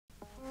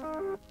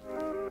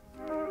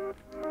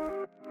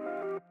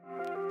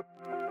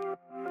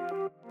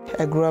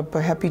I grew up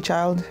a happy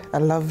child. I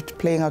loved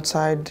playing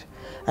outside.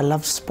 I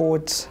loved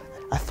sports.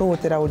 I thought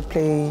that I would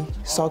play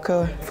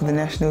soccer for the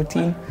national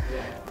team,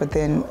 but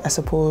then I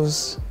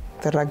suppose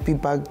the rugby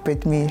bug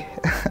bit me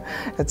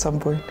at some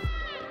point.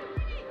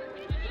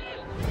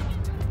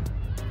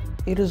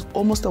 It was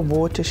almost a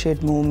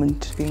watershed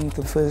moment, being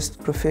the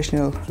first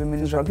professional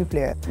women's rugby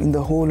player in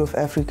the whole of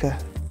Africa.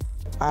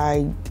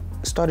 I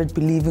started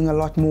believing a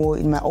lot more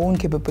in my own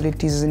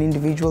capabilities as an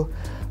individual,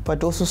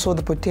 but also saw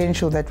the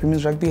potential that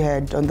women's rugby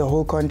had on the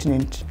whole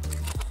continent.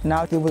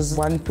 Now there was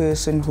one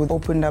person who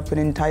opened up an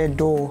entire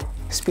door,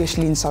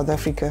 especially in South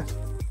Africa.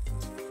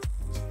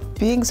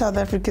 Being South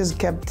Africa's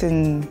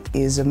captain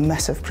is a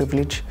massive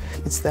privilege.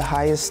 It's the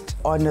highest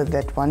honor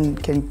that one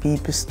can be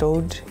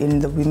bestowed in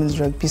the women's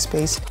rugby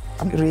space.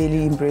 I'm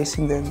really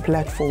embracing the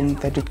platform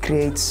that it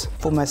creates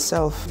for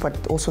myself, but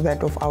also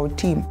that of our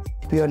team.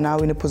 We are now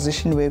in a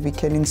position where we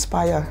can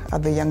inspire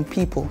other young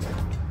people.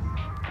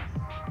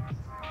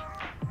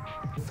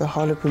 The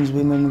Harlequins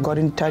women got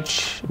in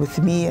touch with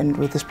me and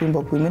with the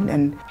Springbok women,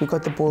 and we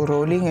got the ball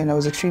rolling, and I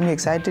was extremely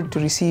excited to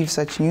receive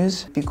such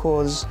news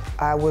because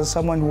I was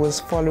someone who was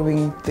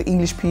following the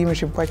English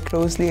Premiership quite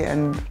closely,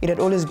 and it had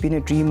always been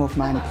a dream of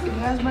mine. It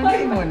has my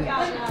name on it.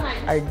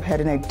 I had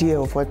an idea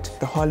of what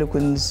the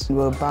Harlequins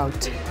were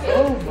about.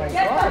 Oh my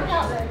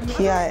God!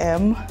 Here I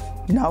am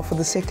now for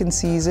the second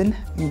season.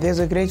 There's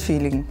a great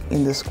feeling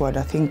in the squad.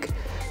 I think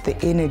the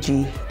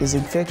energy is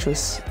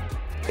infectious.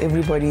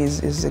 Everybody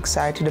is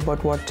excited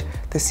about what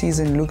the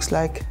season looks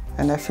like,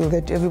 and I feel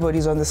that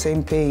everybody's on the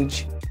same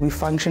page. We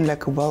function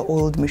like a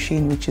well-oiled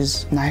machine, which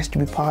is nice to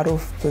be part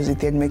of because it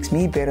then makes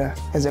me better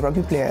as a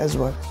rugby player as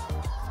well.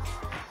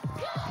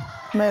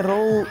 My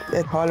role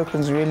at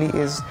Harlequins really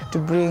is to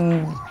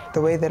bring the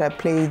way that I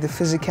play, the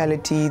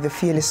physicality, the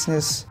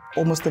fearlessness,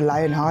 almost the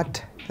lion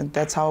heart. And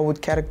that's how I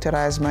would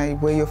characterize my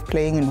way of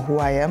playing and who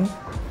I am.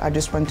 I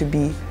just want to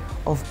be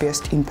of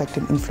best impact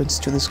and influence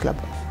to this club.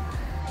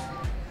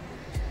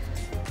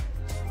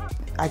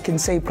 I can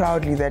say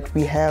proudly that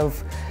we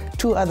have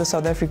two other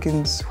South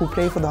Africans who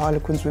play for the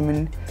Harlequins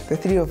women. The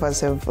three of us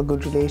have a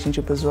good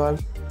relationship as well.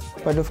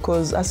 But of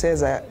course,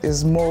 Aseza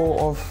is more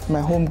of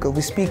my home girl.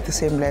 We speak the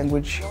same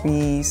language,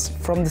 we're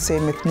from the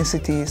same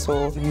ethnicity,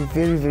 so we're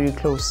very, very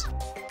close.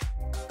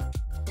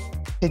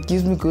 It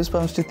gives me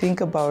goosebumps to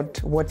think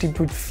about what it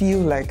would feel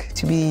like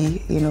to be,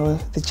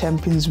 the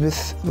champions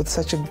with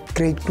such a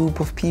great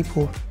group of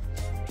people.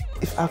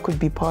 If I could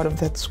be part of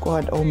that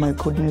squad, oh my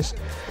goodness,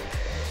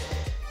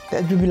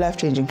 that would be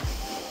life-changing.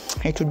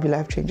 It would be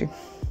life-changing.